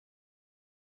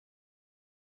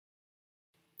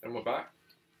And we're back.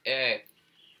 Hey,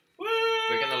 Woo!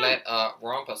 we're gonna let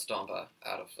Romper Stomper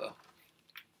out of the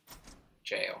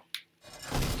jail.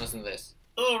 Listen to this.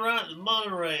 Alright, the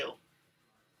monorail.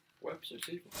 What episode's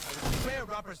he from? Fair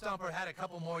Romper Stomper had a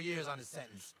couple more years on his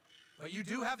sentence. But you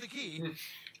do have the key.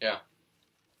 Yeah.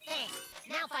 Thanks.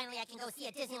 Now finally I can go see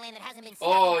a Disneyland that hasn't been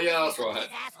Oh, stuck in yeah, the that's business of right. his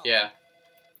asshole. Yeah.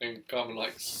 And Carmen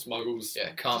like smuggles.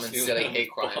 Yeah, Carmen Disneyland silly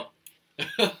hate crime. bar.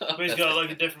 But he's got like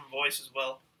a different voice as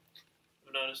well.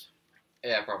 I've noticed.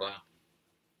 Yeah, probably.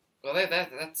 Well,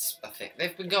 that's a thing.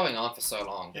 They've been going on for so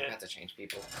long. They've Yeah. had to change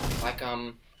people. Like,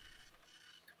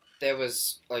 there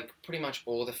was, like, pretty much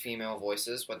all the female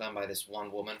voices were done by this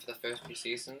one woman for the first few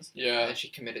seasons. And Yeah. then she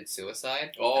committed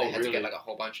suicide. Oh, and they had to really? get, like, a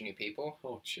whole bunch of new people.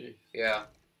 Oh, jeez. Yeah.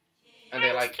 And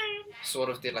they, like, sort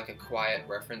of did, like, a quiet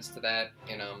reference to that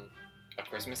in, a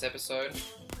Christmas episode.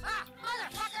 Ah,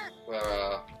 motherfucker!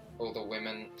 Where, all the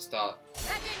women start,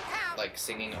 That didn't count! like,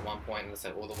 singing at one point, and it's,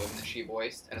 like, all the women that she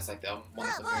voiced. And it's, like, one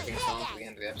of the moving songs at the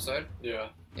end of the episode. Yeah.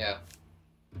 Yeah.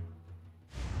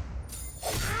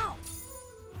 Ow!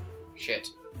 Shit.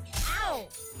 Ow!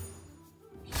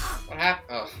 What happened?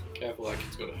 Oh. Careful, like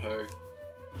it's got a hoe.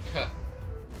 I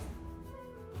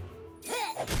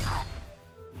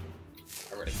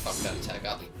already fucked that tag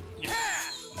up.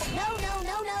 No, no,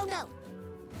 no, no, no!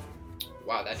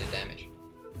 Wow, that did damage.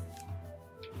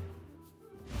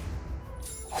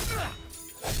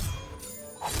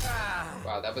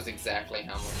 Wow, that was exactly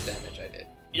how much damage I did.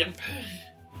 Yep.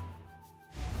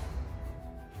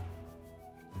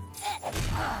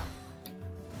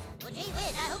 Well, gee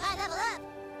whiz, I hope I level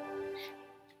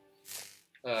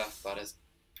up! Butters.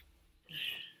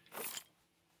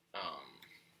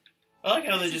 I like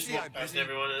how they You just see walk how past busy-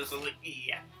 everyone and it's like,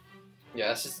 yeah.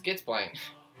 Yeah, it's just kids playing.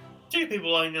 Two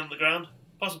people lying on the ground,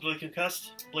 possibly concussed,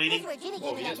 Here's bleeding. where Jimmy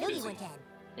Oh, gave me he that is noogie busy. one time.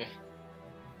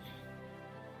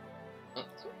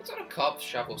 What sort of cop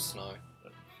shovels snow?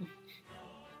 I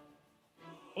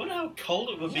wonder how cold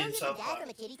it would You be know in you South could die Park. from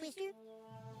a titty twister?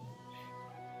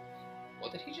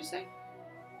 What did he just say?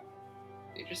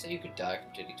 Did he just say you could die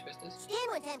from titty twisters? Stan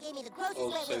one time gave me the grossest Oh,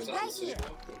 wet so willy is that right the city? here.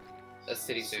 Oh, cool. That's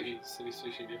City Sushi. City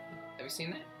Sushi, yeah. Have you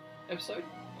seen that episode?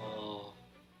 Oh.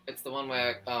 It's the one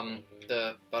where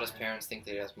the Butters' parents think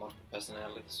that he has multiple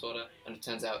personality disorder, and it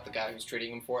turns out the guy who's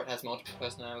treating him for it has multiple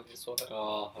personality disorder.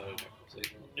 Oh, I don't know. See.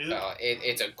 Nope.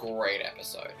 It's a great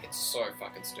episode. It's so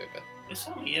fucking stupid. There's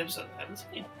so many episodes I haven't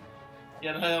seen.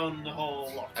 Yeah, I own the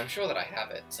whole lot. I'm sure that I have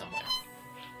it somewhere.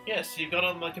 Yes, you got it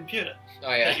on my computer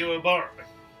Oh yeah. that you were borrowing.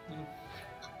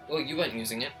 Well, you weren't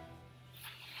using it.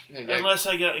 Yeah. Unless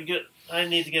I get a good, I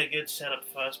need to get a good setup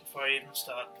first before I even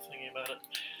start thinking about it.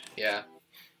 Yeah.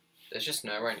 There's just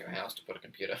nowhere in your house to put a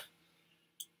computer.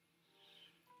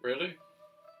 Really?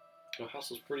 Your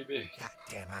house is pretty big.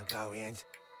 Goddamn Mongolians.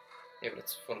 Yeah, but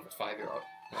it's full of a 5-year-old.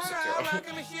 Or Alright, 6-year-old.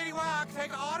 welcome to Shitty Walk.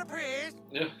 Take order, please.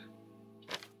 Yeah.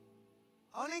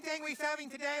 Only thing we're serving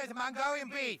today is Mongolian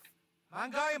beef.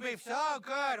 Mongolian beef, so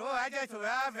good. Oh, I just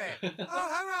love it. Oh,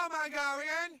 hello,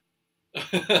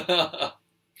 Mongolian.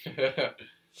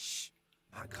 Shh.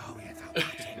 Mongolians are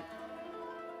watching.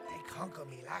 They conquered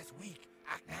me last week.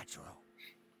 Act natural.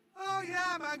 Oh,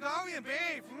 yeah, Mongolian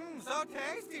beef. So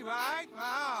tasty, right?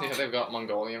 Wow. Yeah, they've got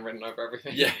Mongolian written over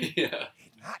everything. yeah, yeah.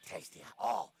 It's not tasty at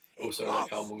all. It's Also, like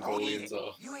how gross. Don't Mongolians eat it.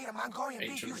 are You eat a Mongolian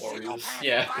beef, ancient you shit your warriors. pants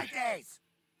Yeah. in 5 days.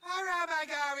 All right,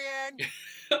 Mongolian.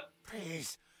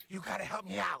 Please, you gotta help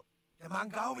me out. The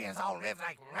Mongolians all live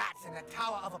like rats in the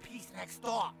Tower of a Peace next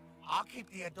door. I'll keep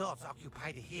the adults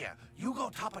occupied here. You go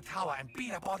top a tower and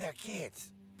beat up all their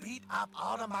kids. Beat up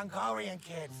all the Mongolian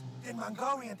kids. Then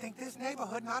Mongolian think this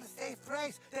neighborhood not a safe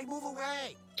place. They move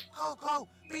away. Go,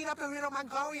 beat up the little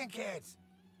Mongolian kids.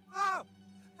 Oh,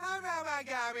 hello,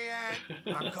 Mongolian.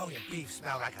 Mongolian beef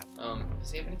smell like a...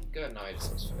 Does he have anything good? No, he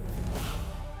just looks food.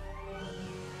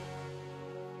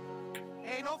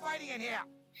 Hey, no fighting in here.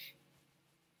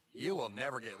 You will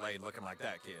never get laid looking like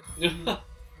that, kid.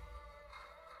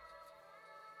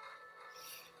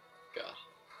 God.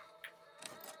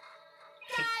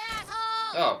 Die,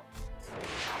 asshole! Oh,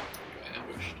 Got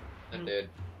ambushed. that dude.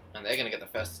 And they're gonna get the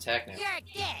first attack now. You're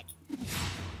dead!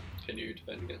 Can you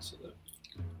defend against it though?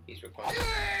 He's requesting.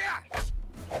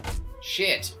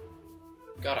 Shit!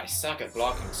 God, I suck at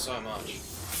blocking so much.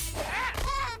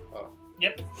 Oh.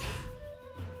 Yep.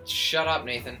 Shut up,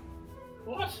 Nathan.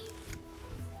 What?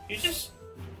 You just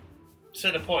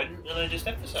said a point and I just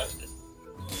emphasized it.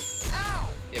 Ow!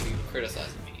 Yeah, but you were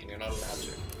criticizing me, and you're not allowed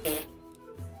to.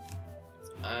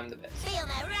 I'm the best. Feel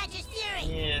my righteous fury!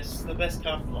 Yes, the best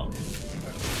card block.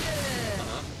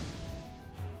 Uh-huh.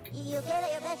 You get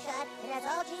it your best shot, and that's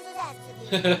all Jesus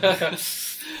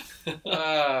asks of you.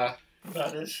 Ah,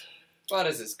 That is.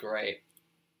 Butters is great.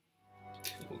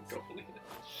 Oh, God.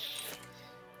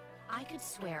 I could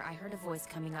swear I heard a voice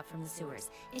coming up from the sewers.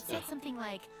 It said something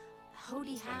like,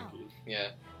 "Howdy how."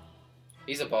 Yeah.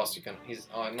 He's a boss. He's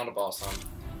not a boss.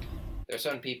 There are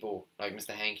certain people like Mr.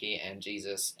 Hanky and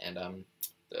Jesus and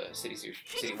the city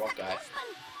walk guy,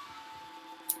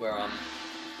 where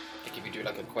like if you do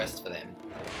like a quest for them,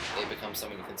 they become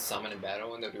someone you can summon in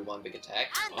battle and they'll do one big attack.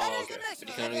 Oh, okay. But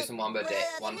you can only use them once per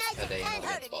day in order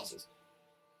against bosses.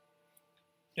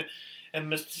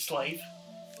 And Mr. Slave.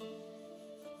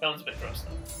 That one's a bit gross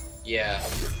though. Yeah.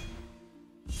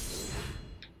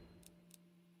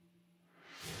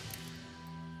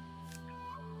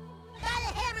 By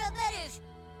the hammer of Butters!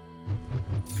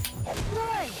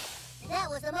 Boy, that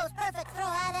was the most perfect throw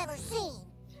I've ever seen.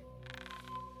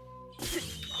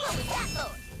 What was that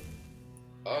for?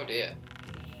 Oh dear.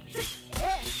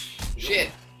 Uh, Shit.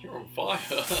 You're on fire.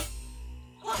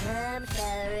 I'm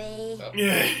sorry. Oh.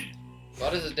 Yeah.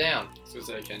 Butters is down. So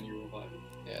say, can you revive him?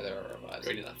 Yeah, there are revives.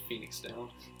 Ready that phoenix down.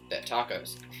 That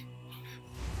tacos.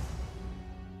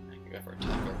 I can go for a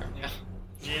taco right now.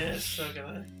 Yes, so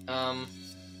can I.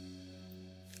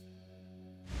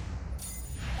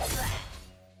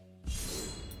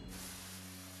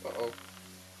 Uh-oh.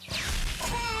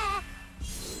 Ah!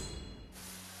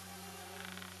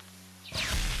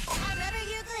 I'm rubber,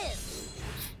 you're glue.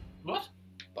 What?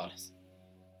 Butters.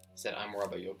 Said I'm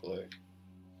rubber, you're glue.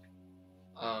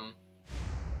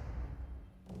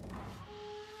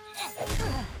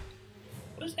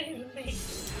 What does that even mean?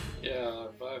 Yeah,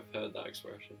 I've heard that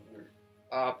expression.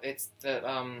 It's that,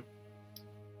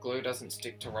 glue doesn't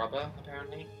stick to rubber,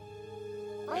 apparently.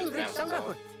 I'm It bounces rich,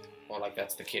 off. Or, like,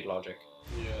 that's the kid logic.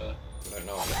 Yeah, I don't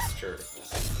know if that's true.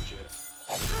 that's legit.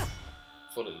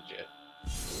 Fully legit.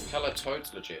 Color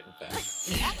Toad's legit, in fact.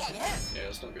 That can hurt. Yeah,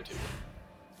 it's not good too.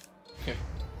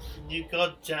 You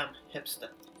goddamn hipster.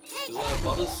 Does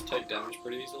Butters take damage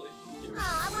pretty easily?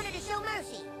 Oh, I wanted to show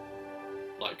mercy.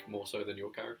 Like, more so than your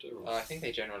character? Or? I think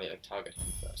they generally, like, target him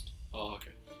first. Oh,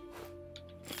 okay.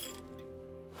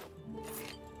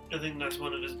 I think that's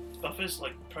one of his buffers,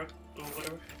 like perk or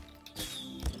whatever.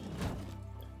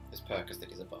 His perk is that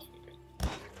he's a buff leader.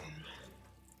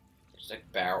 Just like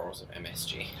barrels of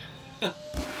MSG. Oh,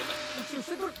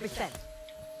 heck.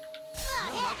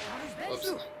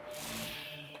 Oops.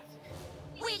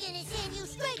 We're gonna send you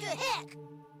straight to heck.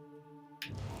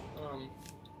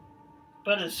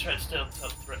 Butters tries to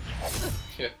sound threatening.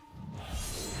 Yeah.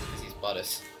 Because he's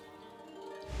Butters.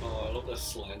 Oh, I love those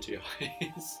slanty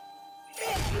eyes.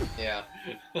 Yeah.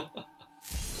 Hey,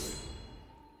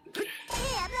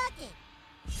 I blocked it.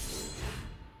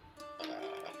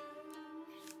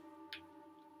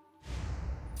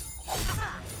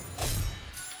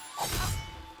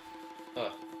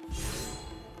 Oh,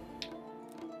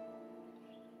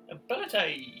 But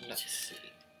let's see.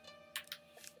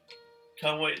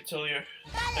 can't wait till you're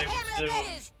By the able hammer to of do.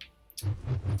 Butters.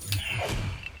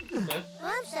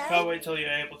 I'm sorry. Can't wait till you're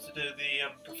able to do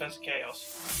the Professor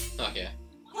Chaos. Oh, yeah.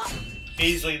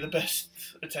 Easily the best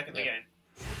attack in the Yeah. game.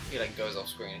 He, like, goes off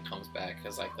screen and comes back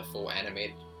as, like, the full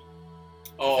animated.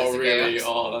 Oh, Professor really? Chaos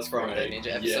Oh, that's from great. the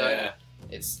Ninja episode. Yeah.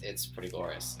 It's pretty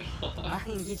glorious.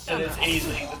 And it's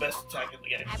easily the best attack in the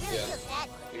game. I really Yeah. feel sad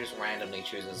for He just randomly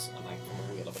chooses, like, from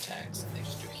a wheel of attacks, and they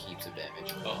just do heaps of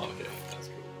damage. Oh, okay. That's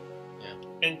cool.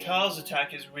 And Carl's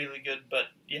attack is really good, but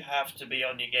you have to be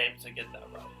on your game to get that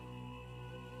right.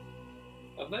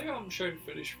 Have they shown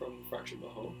footage from Fractured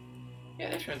But Whole? Yeah,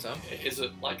 they've shown some. Is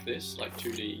it like this? Like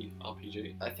 2D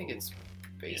RPG? I think it's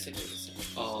basically the same.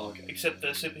 Oh, okay. Except the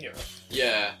superhero.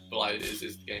 Yeah, but like, is the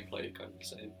gameplay kind of the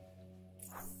same?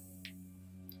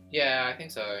 Yeah, I think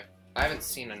so. I haven't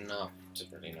seen enough to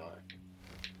really know.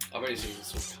 I've only seen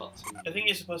some cuts. And... I think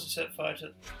you're supposed to set fire to,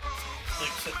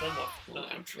 like, set them off. Well,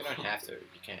 I'm You don't have to.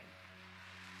 You can.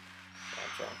 I'm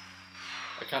trying.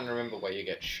 I can't remember where you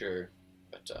get Shu,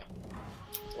 but do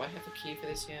I have the key for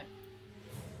this yet?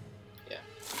 Yeah.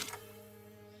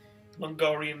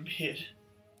 Mongolian beard.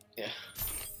 Yeah.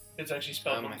 It's actually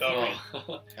spelled I Mongolian.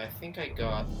 I think I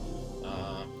got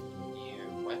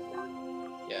new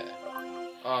weapon. Yeah.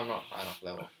 Oh, I'm not high enough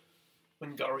level.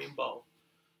 Mongolian bow.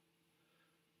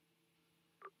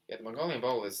 Yeah, the Mongolian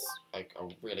bowl is like a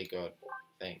really good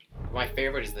thing. My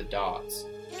favorite is the darts.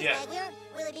 Just Yeah. like we're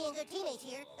really being good teammates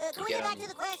here. Can we get get back 'em. to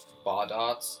the quest? Bar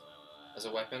darts as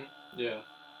a weapon, Yeah.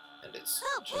 and it's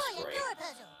Oh just boy, a great. door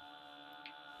puzzle.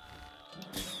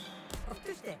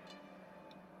 Powtórzcie.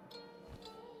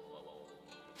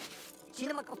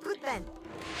 Sino magkaputban?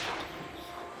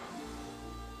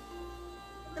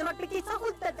 Na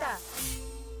magpikisakot na ta.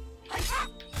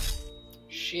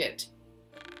 Shit.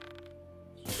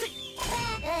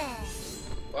 Ah,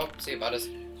 See you, butters.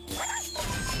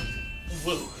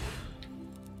 Whoa.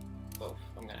 Oh,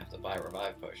 I'm gonna have to buy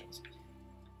revive potions.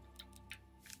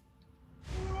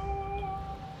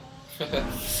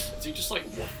 Is he just like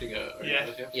wafting a? Yeah.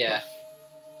 Yeah.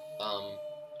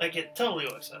 Like, it totally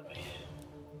works that way.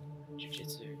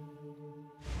 Jiu-jitsu.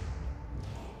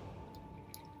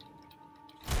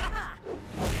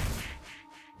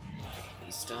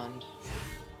 He's stunned.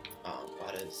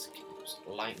 Butters can use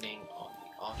lightning on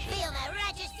the archers. Feel my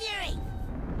righteous fury!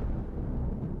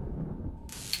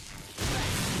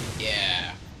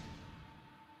 Yeah.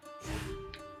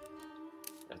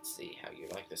 Let's see how you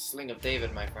like the sling of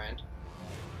David, my friend.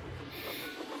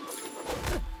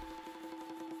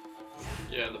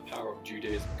 Yeah, the power of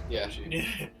Judaism. Yeah.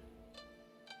 Yeah.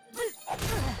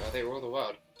 Well, they rule the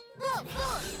world.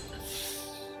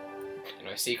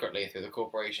 Anyway, secretly through the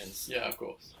corporations Yeah, of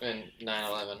course. in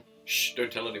 9/11. Shh!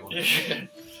 Don't tell anyone. That's it.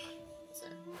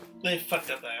 They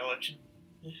fucked up that election.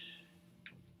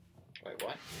 Wait,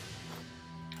 what?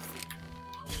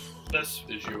 That's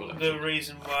Did you elect? the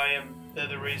reason why they're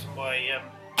the reason why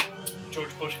George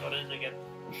Bush got in again.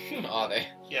 Are they?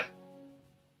 Yeah.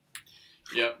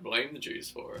 Yeah, blame the Jews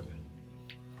for it.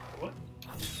 What?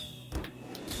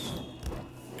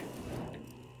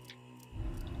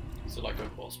 Is it like a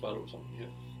boss battle or something? Yeah.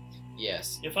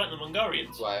 Yes. You're fighting the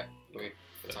Mongolians. Why? For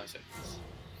 30 seconds.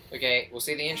 Okay, we'll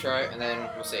see the intro and then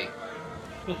we'll see.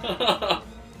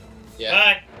 Yeah.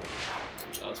 Bye.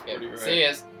 That's Okay, pretty great. see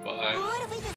yous. Bye. What if we just